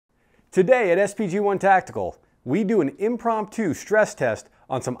Today at SPG1 Tactical, we do an impromptu stress test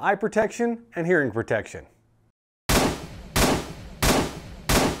on some eye protection and hearing protection.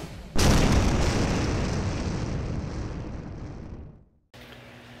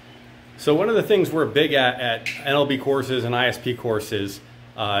 So one of the things we're big at NLB courses and ISP courses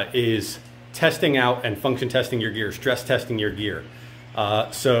is testing out and function testing your gear, stress testing your gear.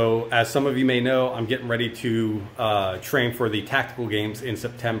 So as some of you may know, I'm getting ready to train for the tactical games in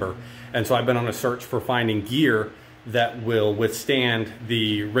September. And so I've been on a search for finding gear that will withstand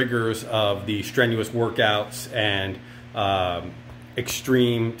the rigors of the strenuous workouts and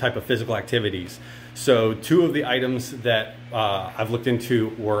extreme type of physical activities. So two of the items that I've looked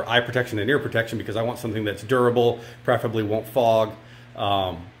into were eye protection and ear protection, because I want something that's durable, preferably won't fog,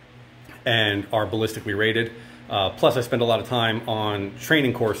 and are ballistically rated. Plus I spend a lot of time on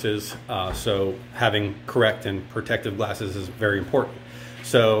training courses, so having correct and protective glasses is very important.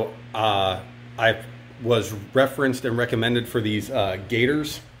 So I was referenced and recommended for these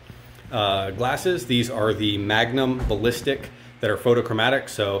Gatorz glasses. These are the Magnum Ballistic that are photochromatic.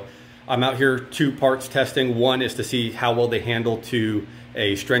 So I'm out here 2 parts testing. One is to see how well they handle to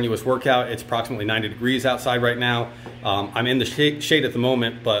a strenuous workout. It's approximately 90 degrees outside right now. I'm in the shade at the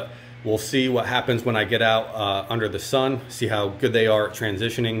moment, but we'll see what happens when I get out under the sun, see how good they are at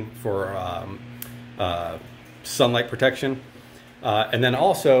transitioning for sunlight protection. And then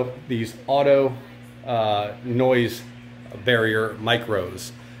also these Otto Noizebarrier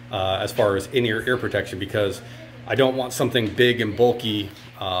Micros as far as in-ear ear protection, because I don't want something big and bulky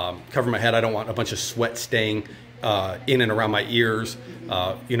cover my head. I don't want a bunch of sweat staying in and around my ears.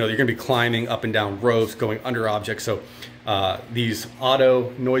 You know, you're gonna be climbing up and down rows, going under objects. So these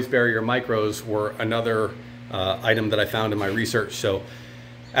Otto Noizebarrier Micros were another item that I found in my research. So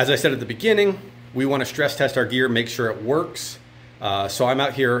as I said at the beginning, we want to stress test our gear, make sure it works. So I'm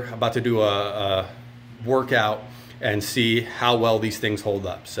out here about to do a workout and see how well these things hold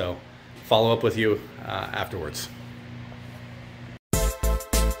up. So follow up with you afterwards.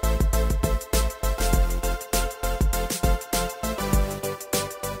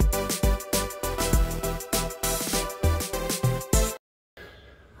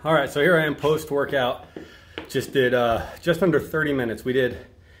 All right, so here I am post-workout. Just did just under 30 minutes. We did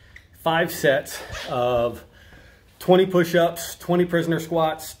 5 sets of 20 push-ups, 20 prisoner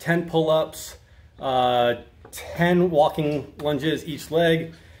squats, 10 pull-ups, 10 walking lunges each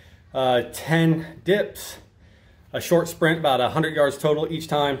leg, 10 dips, a short sprint, about 100 yards total each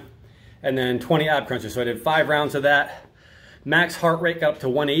time, and then 20 ab crunches. So I did 5 rounds of that. Max heart rate got up to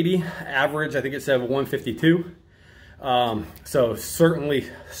 180, average I think it said 152. So certainly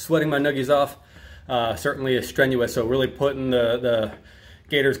sweating my nuggies off, certainly is strenuous. So really putting the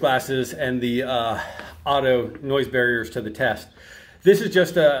Gatorz glasses and the Otto Noizebarriers to the test. This is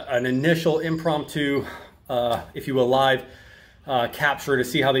just an initial impromptu, if you will, live capture to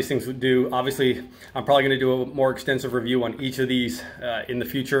see how these things would do. Obviously, I'm probably going to do a more extensive review on each of these in the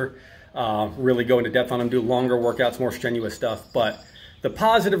future, really go into depth on them, do longer workouts, more strenuous stuff. But the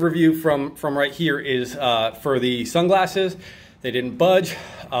positive review from right here is for the sunglasses. They didn't budge.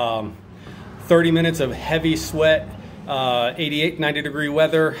 30 minutes of heavy sweat, 88, 90 degree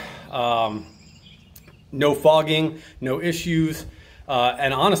weather, no fogging, no issues.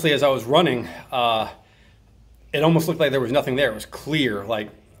 And honestly, as I was running, it almost looked like there was nothing there. It was clear.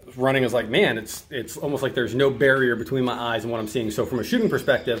 Like running is like, man, it's almost like there's no barrier between my eyes and what I'm seeing. So from a shooting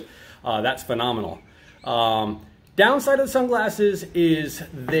perspective, that's phenomenal. Downside of the sunglasses is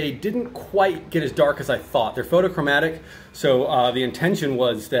they didn't quite get as dark as I thought. They're photochromatic, so the intention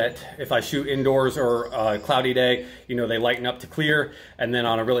was that if I shoot indoors or a cloudy day, you know, they lighten up to clear, and then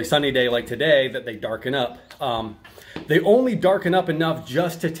on a really sunny day like today, that they darken up. They only darken up enough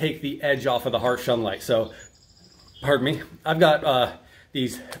just to take the edge off of the harsh sunlight. So, pardon me, I've got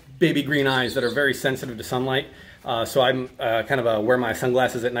these baby green eyes that are very sensitive to sunlight, so I'm kind of a wear my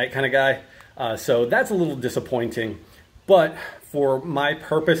sunglasses at night kind of guy. So that's a little disappointing, but for my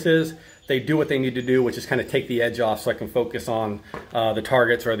purposes, they do what they need to do, which is kind of take the edge off so I can focus on the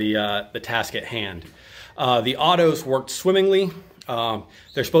targets or the task at hand. The Ottos worked swimmingly.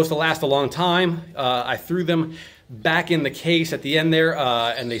 They're supposed to last a long time. I threw them back in the case at the end there,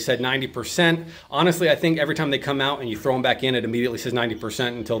 and they said 90%. Honestly, I think every time they come out and you throw them back in, it immediately says 90%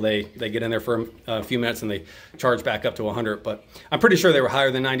 until they get in there for a few minutes and they charge back up to 100. But I'm pretty sure they were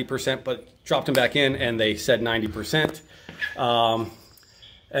higher than 90%, but dropped them back in and they said 90%.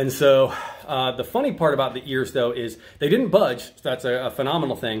 And so the funny part about the ears, though, is they didn't budge. So that's a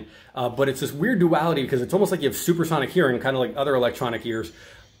phenomenal thing. But it's this weird duality because it's almost like you have supersonic hearing, kind of like other electronic ears,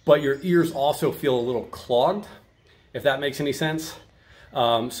 but your ears also feel a little clogged, if that makes any sense.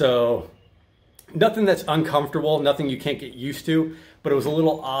 So nothing that's uncomfortable, nothing you can't get used to, but it was a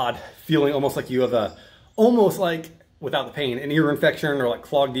little odd feeling almost like you have almost like, without the pain, an ear infection or like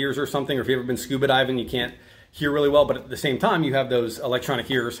clogged ears or something, or if you've ever been scuba diving, you can't hear really well, but at the same time, you have those electronic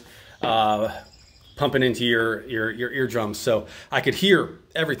ears pumping into your eardrums. So I could hear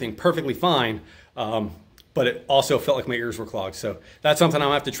everything perfectly fine, but it also felt like my ears were clogged. So that's something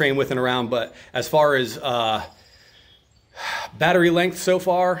I'll have to train with and around. But as far as battery length so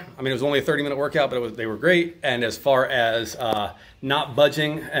far, I mean, it was only a 30-minute workout, but they were great. And as far as not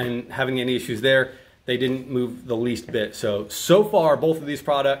budging and having any issues there, they didn't move the least bit. So far, both of these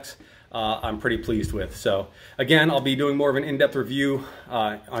products, I'm pretty pleased with. So again, I'll be doing more of an in-depth review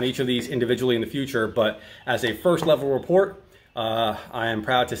on each of these individually in the future, but as a first level report, I am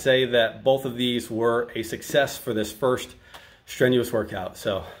proud to say that both of these were a success for this first strenuous workout.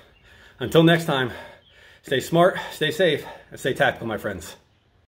 So until next time, stay smart, stay safe, and stay tactical, my friends.